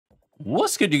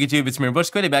What's good, YouTube? It's me,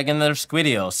 Squiddy, back in another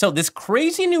Squiddio. So this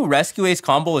crazy new Rescue Ace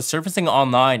combo is surfacing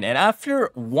online, and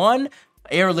after one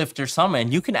airlifter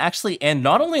summon, you can actually end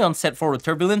not only on set 4 with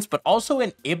Turbulence, but also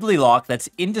an Ibli lock that's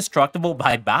indestructible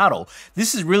by battle.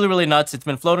 This is really nuts. It's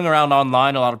been floating around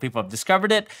online. A lot of people have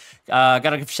discovered it.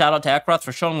 Gotta give a shout out to Ekroth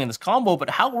for showing me this combo,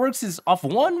 but how it works is off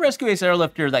one Rescue Ace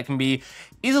airlifter that can be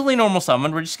easily normal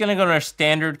summoned. We're just gonna go to our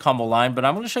standard combo line, but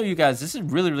I'm gonna show you guys, this is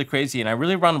really crazy, and I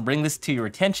really want to bring this to your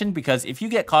attention because if you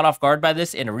get caught off guard by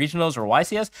this in a regionals or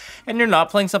YCS, and you're not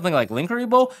playing something like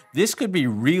Linkuriboh, this could be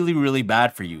really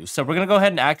bad for you. So we're gonna go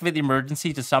ahead and activate the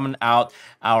emergency to summon out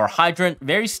our Hydrant.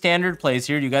 Very standard plays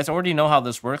here. You guys already know how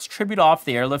this works. Tribute off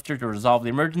the airlifter to resolve the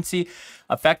emergency.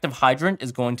 Effective Hydrant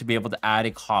is going to be able to add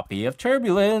a copy of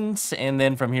Turbulence, and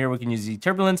then from here we can use the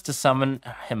Turbulence to summon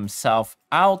himself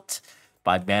out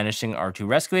by banishing our 2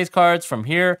 Rescue Ace cards. From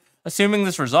here, assuming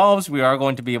this resolves, we are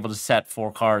going to be able to set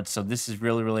 4 cards, so this is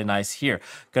really nice here.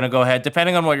 Gonna go ahead,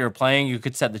 depending on what you're playing, you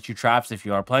could set the 2 traps if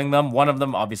you are playing them. One of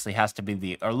them obviously has to be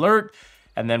the alert,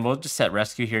 and then we'll just set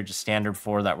rescue here, just standard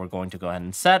 4 that we're going to go ahead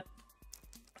and set.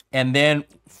 And then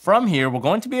from here, we're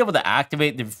going to be able to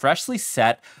activate the freshly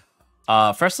set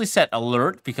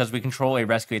alert because we control a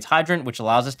Rescue Ace Hydrant, which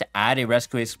allows us to add a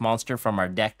Rescue Ace monster from our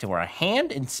deck to our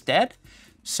hand instead.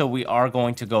 So we are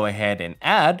going to go ahead and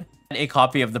add a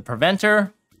copy of the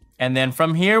Preventer. And then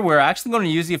from here, we're actually going to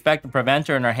use the effect of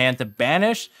Preventer in our hand to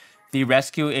banish the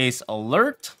Rescue Ace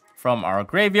alert from our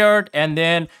graveyard. And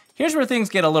then here's where things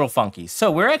get a little funky.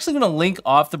 So we're actually going to link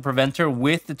off the Preventer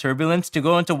with the Turbulence to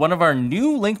go into one of our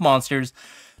new Link monsters,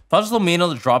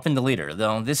 Puzzlemino, to drop in the leader.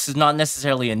 Though this is not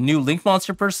necessarily a new Link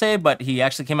monster per se, but he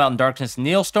actually came out in Darkness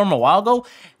Neostorm a while ago.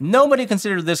 Nobody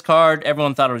considered this card.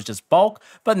 Everyone thought it was just bulk,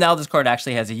 but now this card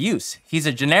actually has a use. He's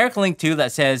a generic Link 2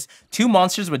 that says 2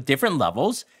 monsters with different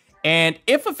levels. And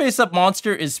if a face-up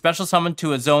monster is special summoned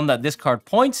to a zone that this card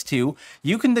points to,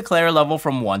 you can declare a level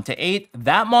from 1 to 8.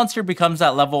 That monster becomes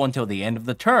that level until the end of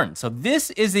the turn. So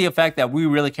this is the effect that we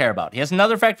really care about. He has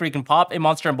another effect where you can pop a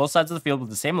monster on both sides of the field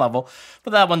with the same level, but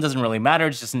that one doesn't really matter.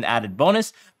 It's just an added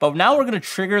bonus. But now we're going to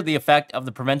trigger the effect of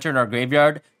the Preventer in our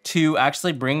graveyard to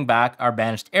actually bring back our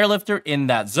banished airlifter in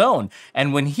that zone.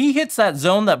 And when he hits that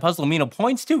zone that Puzzlemino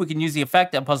points to, we can use the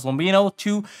effect of Puzzlemino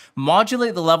to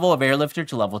modulate the level of airlifter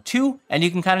to level 2, and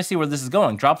you can kind of see where this is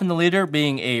going. Dropping the leader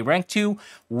being a rank 2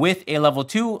 with a level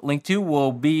 2, Link 2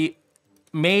 will be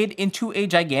made into a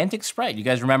gigantic sprite. You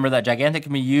guys remember that gigantic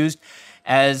can be used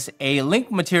as a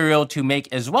link material to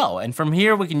make as well. And from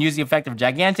here, we can use the effect of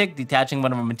gigantic, detaching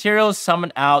one of our materials,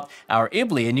 summon out our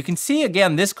Ibli. And you can see,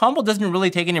 again, this combo doesn't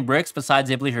really take any bricks besides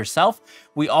Ibli herself.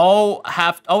 All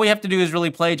we have to do is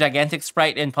really play gigantic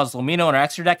sprite and Puzzlemino in our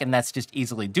extra deck, and that's just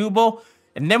easily doable.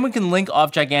 And then we can link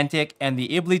off gigantic and the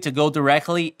Ibli to go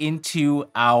directly into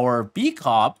our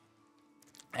B-Cop.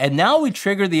 And now we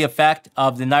trigger the effect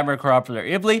of the Nightmare Corruptor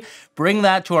Ibli, bring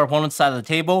that to our opponent's side of the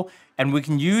table, and we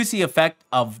can use the effect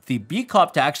of the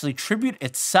B-Cop to actually tribute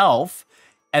itself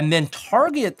and then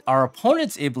target our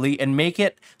opponent's Ibli and make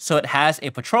it so it has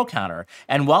a patrol counter.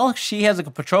 And while she has a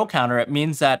patrol counter, it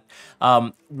means that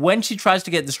when she tries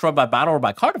to get destroyed by battle or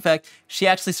by card effect, she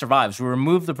actually survives. We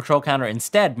remove the patrol counter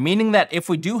instead, meaning that if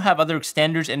we do have other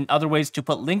extenders and other ways to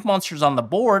put Link monsters on the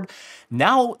board,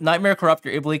 now Nightmare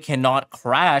Corruptor Ibli cannot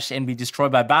crash and be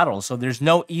destroyed by battle. So there's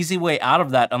no easy way out of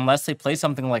that unless they play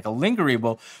something like a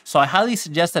Linkuriboh. So I highly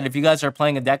suggest that if you guys are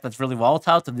playing a deck that's really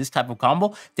volatile to this type of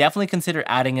combo, definitely consider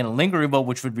adding in a Linkuriboh,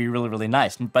 which would be really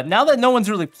nice. But now that no one's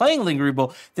really playing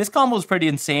Linkuriboh, this combo is pretty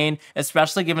insane,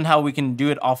 especially given how we can do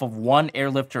it off of one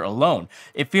airlifter alone.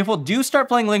 If people do start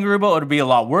playing Linkuriboh, it'll be a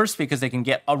lot worse because they can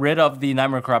get rid of the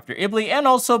Nightmare Corruptor Ibli and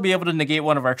also be able to negate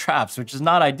one of our traps, which is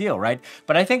not ideal, right?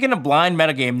 But I think in a blind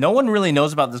metagame, no one really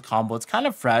knows about this combo. It's kind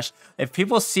of fresh. If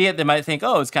people see it, they might think,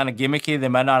 oh, it's kind of gimmicky. They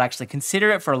might not actually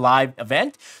consider it for a live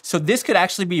event. So this could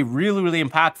actually be really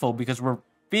impactful because we're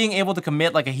being able to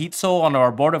commit like a Heat Soul onto our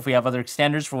board if we have other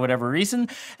extenders for whatever reason,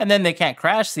 and then they can't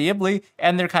crash the Ibli,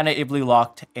 and they're kind of Ibli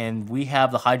locked, and we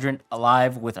have the Hydrant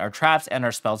alive with our traps and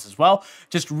our spells as well.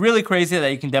 Just really crazy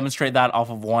that you can demonstrate that off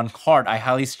of one card. I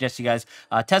highly suggest you guys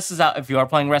test this out if you are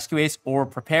playing Rescue Ace, or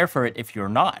prepare for it if you're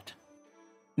not.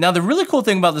 Now, the really cool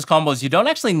thing about this combo is you don't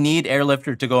actually need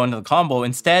Airlifter to go into the combo.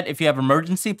 Instead, if you have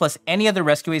Emergency plus any other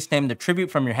Rescue Ace named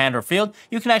Tribute from your hand or field,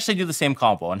 you can actually do the same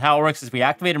combo. And how it works is we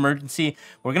activate Emergency,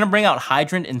 we're going to bring out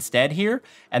Hydrant instead here,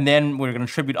 and then we're going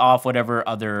to Tribute off whatever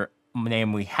other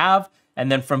name we have.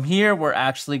 And then from here, we're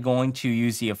actually going to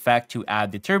use the effect to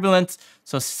add the Turbulence.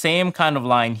 So same kind of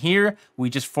line here. We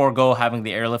just forego having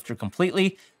the Airlifter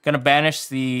completely. Going to banish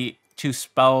the 2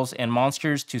 spells and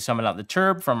monsters to summon out the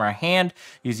Turb from our hand.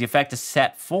 Use the effect to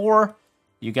set 4.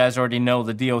 You guys already know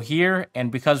the deal here.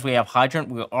 And because we have Hydrant,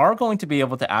 we are going to be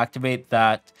able to activate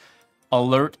that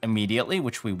alert immediately,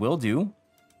 which we will do.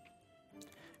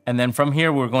 And then from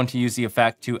here, we're going to use the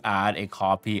effect to add a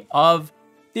copy of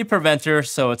the Preventer.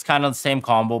 So it's kind of the same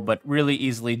combo, but really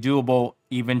easily doable,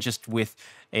 even just with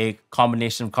a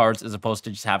combination of cards as opposed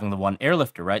to just having the one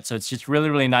Airlifter, right? So it's just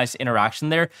really, really nice interaction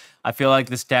there. I feel like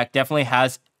this deck definitely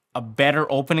has a better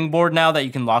opening board now that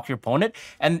you can lock your opponent.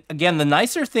 And again, the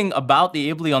nicer thing about the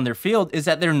Ibli on their field is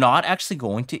that they're not actually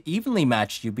going to evenly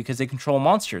match you because they control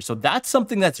monsters. So that's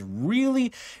something that's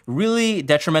really, really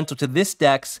detrimental to this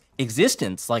deck's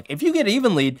existence. Like, if you get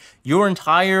even lead, your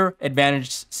entire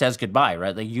advantage says goodbye,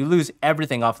 right? Like, you lose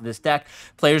everything off of this deck.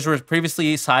 Players were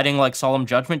previously siding like Solemn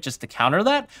Judgment just to counter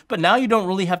that, but now you don't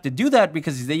really have to do that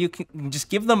because you can just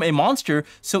give them a monster,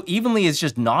 so evenly is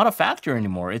just not a factor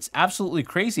anymore. It's absolutely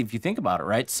crazy if you think about it,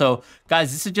 right? So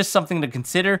guys, this is just something to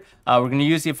consider. We're going to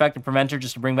use the effective Preventer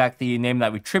just to bring back the name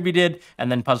that we tributed,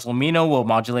 and then Puzzle Amino will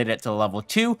modulate it to level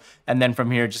 2, and then from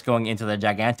here just going into the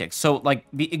Gigantic. So like,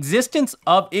 the existence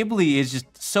of Ibli is just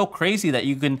so crazy that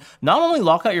you can not only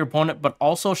lock out your opponent, but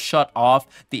also shut off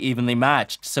the evenly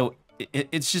matched. So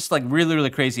it's just like really, really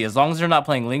crazy. As long as they're not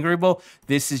playing Lingerable,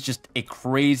 this is just a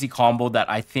crazy combo that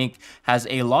I think has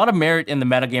a lot of merit in the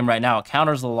metagame right now. It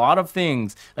counters a lot of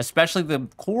things, especially the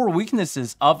core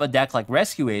weaknesses of a deck like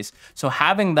Rescue Ace. So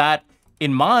having that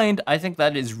in mind, I think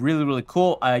that is really, really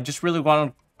cool. I just really want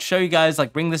to show you guys,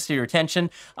 like, bring this to your attention.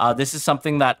 This is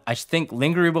something that I think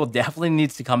Lingerable definitely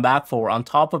needs to come back for, on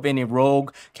top of any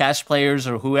rogue cash players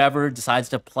or whoever decides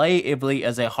to play Ibli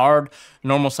as a hard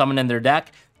normal summon in their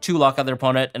deck to lock out their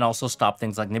opponent and also stop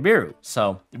things like Nibiru.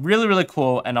 So really, really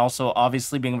cool. And also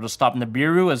obviously being able to stop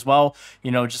Nibiru as well,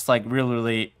 you know, just like really,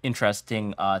 really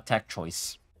interesting tech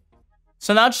choice.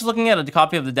 So now just looking at a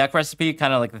copy of the deck recipe,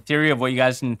 kind of like the theory of what you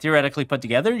guys can theoretically put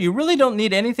together, you really don't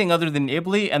need anything other than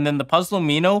Ibli and then the Puzzle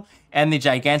Amino and the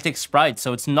Gigantic Sprite.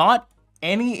 So it's not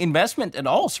any investment at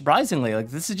all, surprisingly. Like,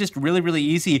 this is just really, really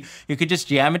easy. You could just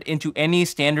jam it into any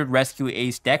standard Rescue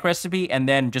Ace deck recipe and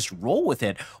then just roll with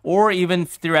it, or even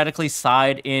theoretically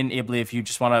side in Ibli if you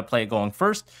just want to play it going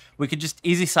first. We could just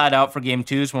easy side out for game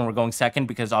 2s when we're going second,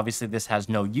 because obviously this has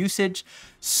no usage.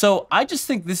 So I just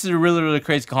think this is a really, really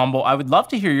crazy combo. I would love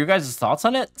to hear your guys' thoughts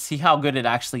on it, see how good it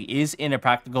actually is in a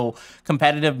practical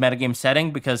competitive metagame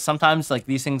setting, because sometimes like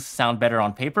these things sound better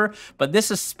on paper, but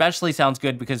this especially sounds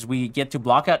good because we get to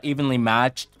block out evenly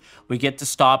matched. We get to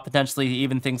stop potentially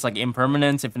even things like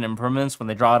impermanence, if an impermanence when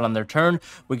they draw it on their turn.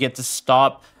 We get to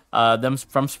stop them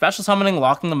from special summoning,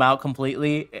 locking them out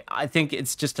completely. I think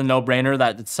it's just a no-brainer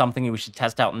that it's something we should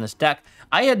test out in this deck.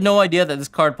 I had no idea that this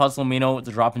card, Puzzle Amino,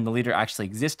 the drop in the leader, actually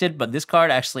existed, but this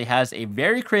card actually has a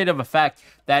very creative effect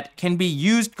that can be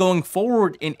used going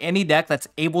forward in any deck that's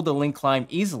able to link climb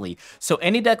easily. So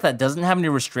any deck that doesn't have any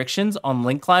restrictions on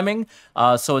link climbing,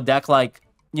 so a deck like,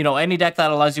 you know, any deck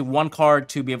that allows you one card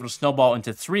to be able to snowball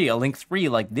into 3, a link 3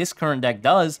 like this current deck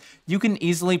does, you can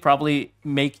easily probably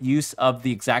make use of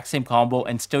the exact same combo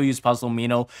and still use Puzzle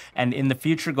Amino, and in the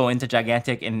future go into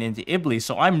Gigantic and into Ibli.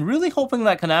 So I'm really hoping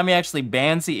that Konami actually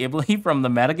bans the Ibli from the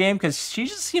metagame, because she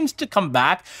just seems to come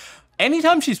back.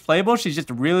 Anytime she's playable, she's just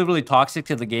really, really toxic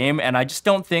to the game, and I just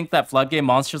don't think that floodgate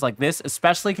monsters like this,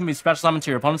 especially can be special summoned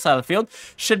to your opponent's side of the field,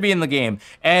 should be in the game.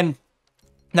 And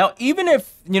now, even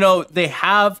if, you know, they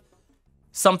have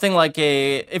something like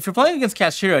if you're playing against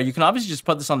Cashira, you can obviously just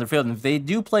put this on their field. And if they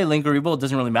do play Lingerable, it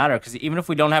doesn't really matter, because even if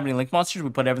we don't have any Link monsters, we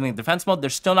put everything in defense mode, they're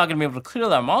still not going to be able to clear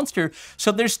that monster.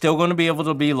 So they're still going to be able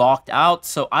to be locked out.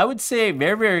 So I would say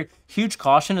very, very huge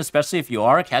caution, especially if you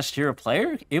are a Cashira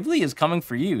player. Ibli is coming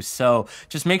for you. So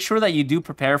just make sure that you do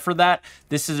prepare for that.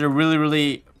 This is a really,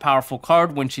 really powerful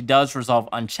card when she does resolve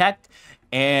unchecked.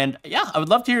 And yeah, I would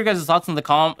love to hear your guys' thoughts on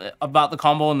about the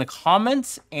combo in the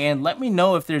comments, and let me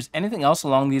know if there's anything else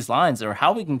along these lines or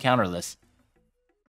how we can counter this.